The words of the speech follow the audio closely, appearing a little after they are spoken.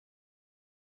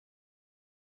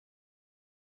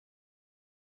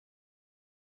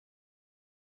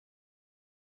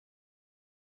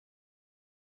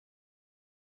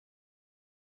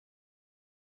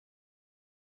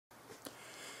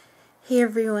Hey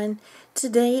everyone,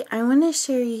 today I want to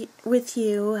share with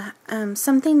you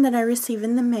something that I receive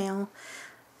in the mail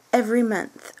every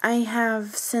month. I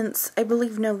have since, I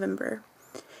believe, November.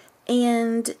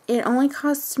 And it only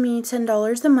costs me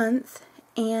 $10 a month,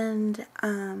 and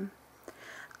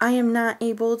I am not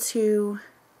able to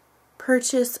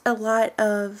purchase a lot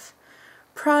of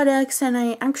products, and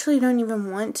I actually don't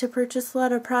even want to purchase a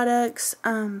lot of products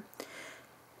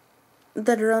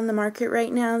that are on the market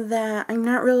right now that I'm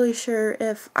not really sure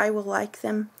if I will like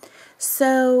them.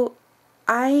 So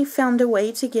I found a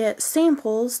way to get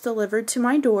samples delivered to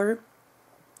my door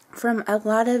from a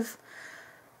lot of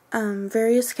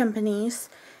various companies,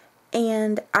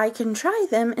 and I can try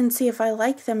them and see if I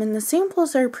like them, and the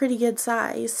samples are pretty good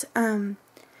size, and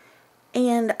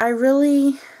I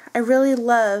really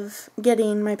love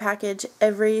getting my package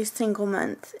every single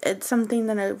month. It's something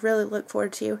that I really look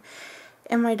forward to.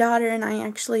 And my daughter and I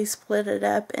actually split it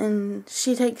up, and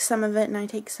she takes some of it and I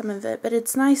take some of it. But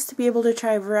it's nice to be able to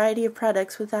try a variety of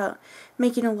products without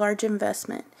making a large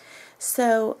investment.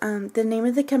 So the name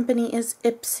of the company is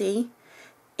Ipsy,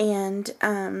 and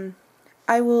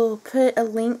I will put a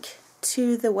link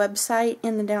to the website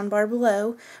in the down bar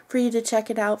below for you to check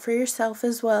it out for yourself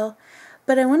as well.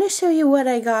 But I want to show you what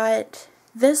I got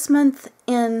this month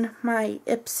in my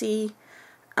Ipsy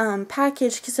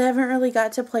package, because I haven't really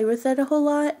got to play with it a whole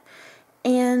lot,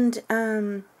 and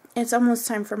it's almost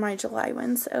time for my July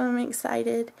one, so I'm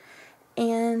excited.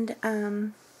 And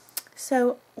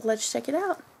so let's check it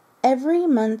out. Every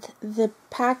month the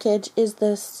package is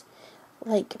this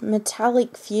like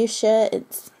metallic fuchsia.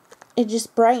 It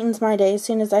just brightens my day as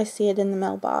soon as I see it in the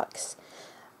mailbox.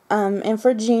 And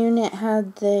for June it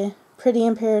had the Pretty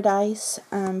in Paradise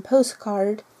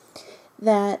postcard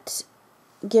that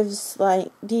gives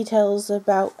like details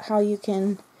about how you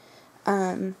can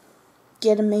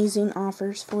get amazing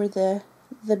offers for the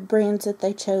brands that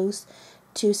they chose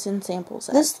to send samples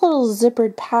of. This little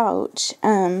zippered pouch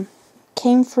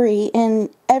came free,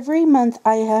 and every month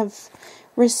I have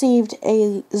received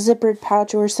a zippered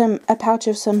pouch or a pouch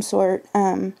of some sort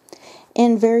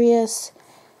in various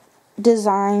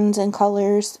designs and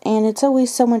colors, and it's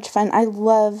always so much fun. I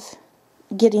love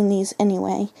getting these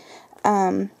anyway.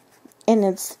 And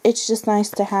it's just nice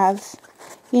to have,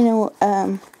 you know,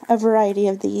 a variety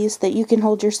of these that you can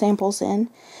hold your samples in.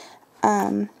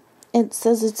 It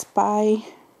says it's by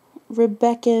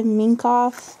Rebecca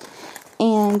Minkoff,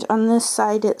 and on this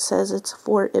side it says it's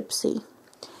for Ipsy.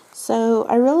 So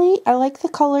I like the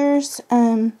colors.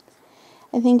 I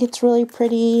think it's really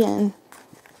pretty, and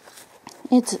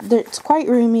it's quite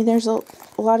roomy. There's a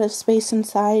lot of space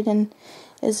inside, and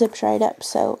it zips right up.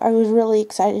 So I was really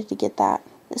excited to get that.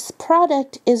 This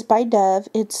product is by Dove.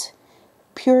 It's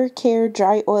Pure Care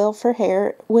Dry Oil for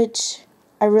Hair, which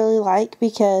I really like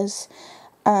because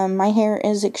my hair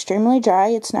is extremely dry.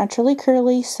 It's naturally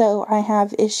curly, so I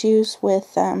have issues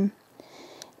with it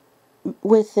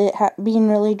being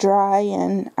really dry,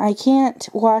 and I can't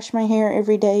wash my hair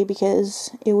every day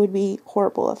because it would be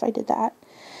horrible if I did that.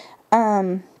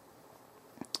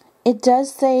 It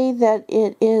does say that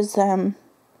it is a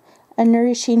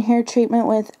nourishing hair treatment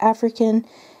with African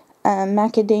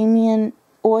macadamia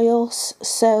oils.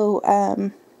 So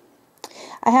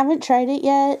I haven't tried it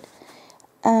yet.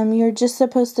 You're just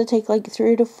supposed to take like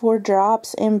 3 to 4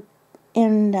 drops and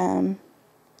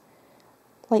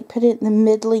like put it in the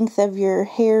mid-length of your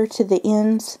hair to the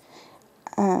ends.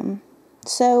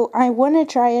 So I want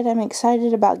to try it. I'm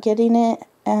excited about getting it.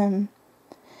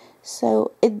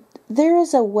 There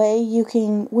is a way you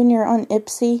can, when you're on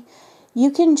Ipsy, you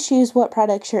can choose what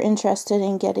products you're interested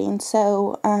in getting.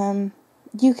 So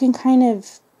you can kind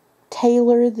of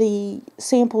tailor the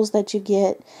samples that you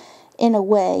get in a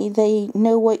way. They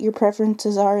know what your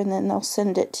preferences are, and then they'll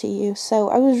send it to you. So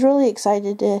I was really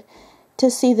excited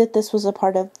to see that this was a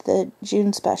part of the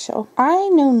June special. I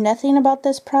know nothing about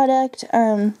this product.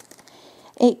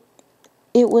 It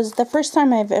was the first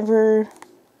time I've ever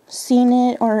seen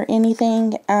it or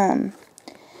anything.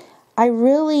 I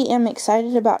really am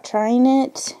excited about trying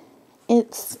it.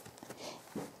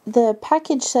 The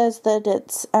package says that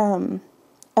it's a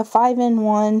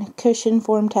 5-in-1 cushion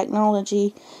form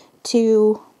technology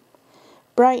to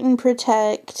brighten,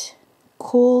 protect,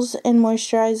 cools and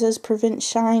moisturizes, prevents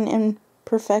shine, and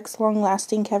perfects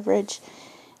long-lasting coverage.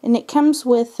 And it comes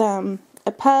with a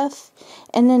puff,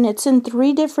 and then it's in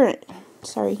 3 different,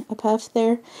 a puff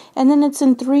there, and then it's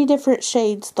in 3 different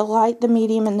shades: the light, the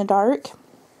medium, and the dark.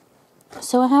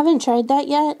 So I haven't tried that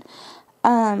yet,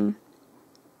 but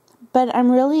I'm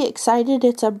really excited.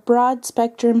 It's a broad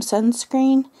spectrum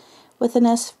sunscreen with an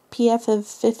SPF of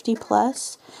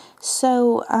 50+.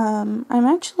 So I'm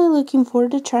actually looking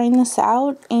forward to trying this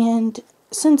out, and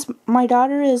since my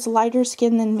daughter is lighter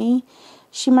skinned than me,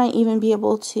 she might even be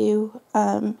able to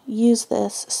use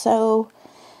this. So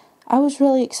I was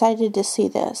really excited to see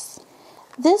this.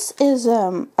 This is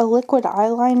a liquid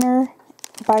eyeliner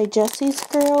by Jessie's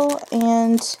Girl,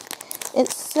 and it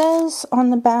says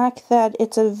on the back that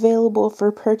it's available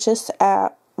for purchase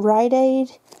at Rite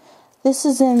Aid. This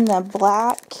is in the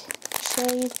black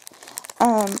shade.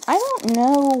 I don't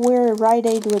know where Rite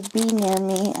Aid would be near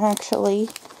me, actually.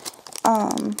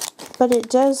 But it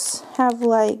does have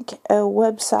like a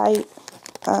website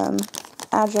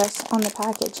address on the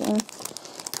packaging.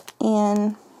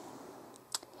 And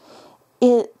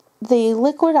the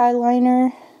liquid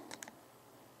eyeliner,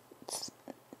 it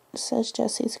says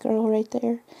Jessie's Girl right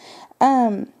there.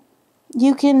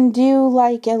 You can do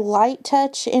like a light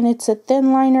touch and it's a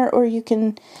thin liner, or you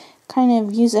can kind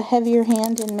of use a heavier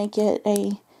hand and make it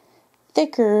a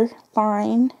thicker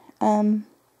line.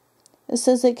 It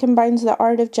says it combines the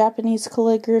art of Japanese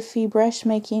calligraphy brush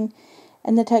making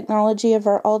and the technology of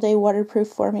our all-day waterproof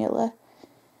formula.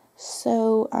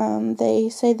 So they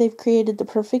say they've created the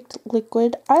perfect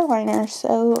liquid eyeliner.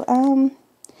 So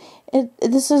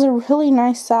this is a really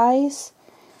nice size.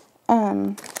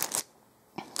 I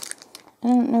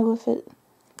don't know if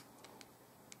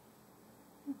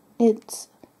it's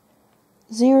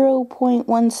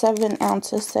 0.17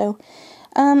 ounces, so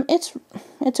it's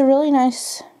a really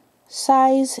nice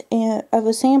size of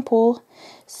a sample.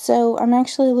 So I'm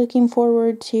actually looking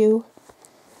forward to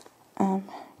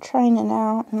trying it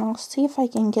out, and I'll see if I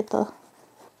can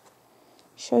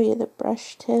show you the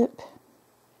brush tip.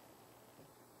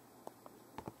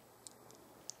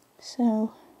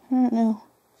 So I don't know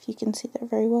if you can see that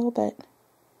very well, but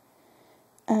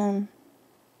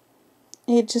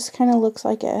it just kind of looks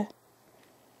like a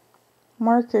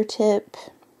marker tip,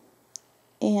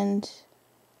 and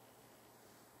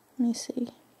let me see.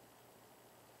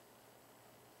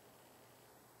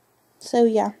 So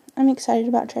yeah, I'm excited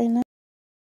about trying that.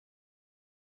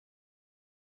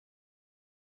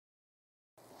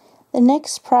 The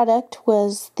next product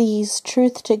was these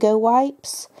Truth to Go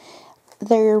wipes.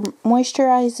 They're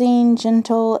moisturizing,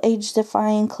 gentle,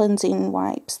 age-defying cleansing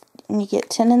wipes. And you get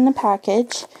 10 in the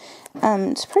package.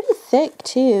 It's pretty thick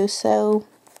too, so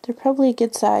they're probably a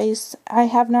good size. I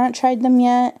have not tried them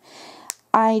yet.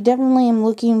 I definitely am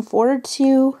looking forward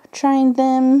to trying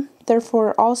them. They're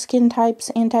for all skin types,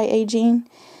 anti-aging.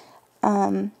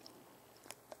 And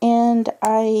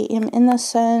I am in the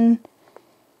sun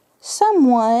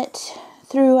somewhat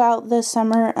throughout the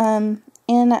summer.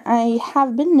 And I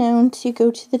have been known to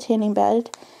go to the tanning bed.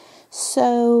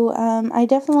 So I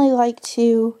definitely like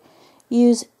to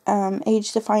use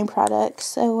age-defying products.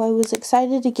 So I was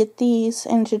excited to get these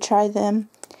and to try them.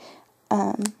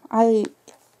 I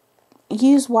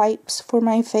use wipes for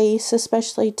my face,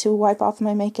 especially to wipe off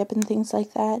my makeup and things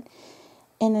like that.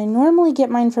 And I normally get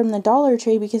mine from the Dollar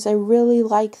Tree because I really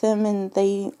like them, and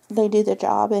they do the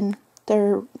job, and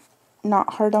they're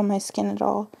not hard on my skin at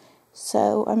all.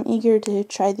 So I'm eager to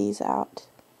try these out.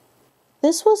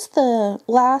 This was the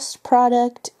last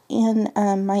product in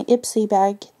my Ipsy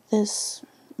bag this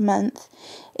month.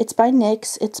 It's by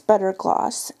NYX. It's Butter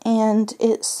Gloss, and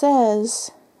it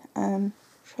says, try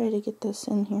to get this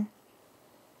in here.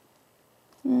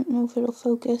 I don't know if it'll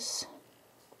focus.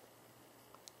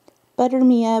 Butter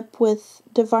me up with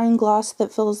divine gloss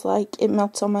that feels like it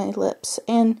melts on my lips.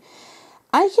 And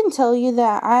I can tell you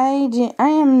that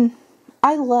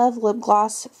I love lip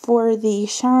gloss for the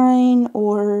shine,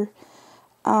 or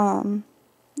you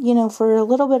know, for a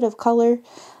little bit of color,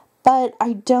 but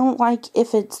I don't like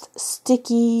if it's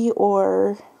sticky,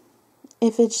 or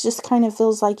if it just kind of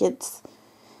feels like it's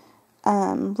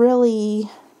really,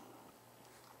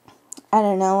 I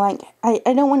don't know, like,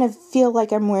 I don't want to feel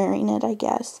like I'm wearing it, I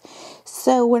guess.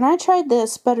 So when I tried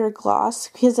this Butter Gloss,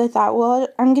 because I thought, well,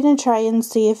 I'm going to try and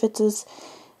see if it's as,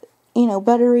 you know,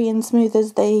 buttery and smooth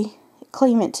as they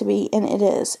claim it to be, and it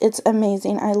is. It's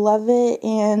amazing. I love it,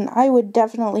 and I would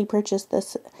definitely purchase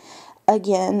this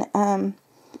again.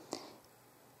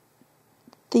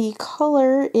 The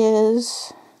color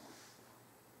is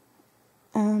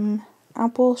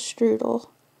apple strudel.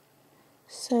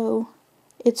 So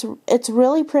it's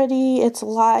really pretty. It's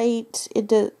light.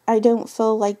 I don't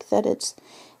feel like that it's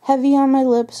heavy on my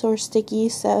lips or sticky.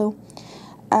 So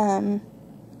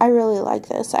I really like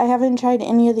this. I haven't tried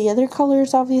any of the other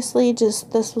colors, obviously.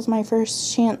 Just this was my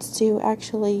first chance to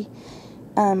actually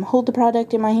hold the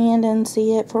product in my hand and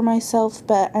see it for myself.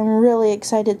 But I'm really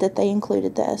excited that they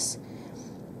included this.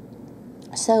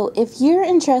 So if you're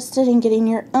interested in getting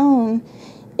your own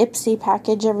Ipsy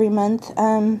package every month,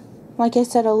 like I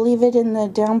said, I'll leave it in the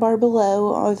down bar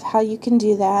below of how you can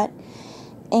do that.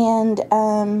 And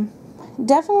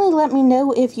definitely let me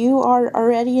know if you are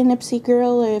already an Ipsy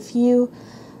girl, or if you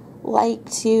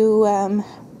like to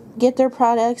get their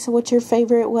products, what your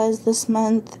favorite was this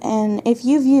month. And if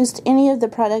you've used any of the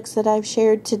products that I've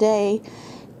shared today,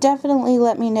 definitely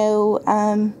let me know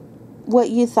what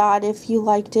you thought, if you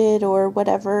liked it or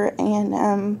whatever,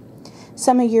 and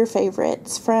some of your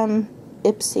favorites from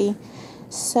Ipsy.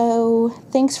 So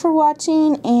thanks for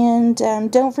watching, and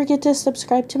don't forget to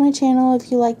subscribe to my channel.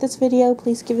 If you like this video,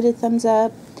 please give it a thumbs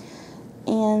up,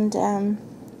 and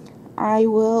I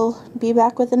will be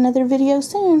back with another video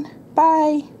soon.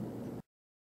 Bye!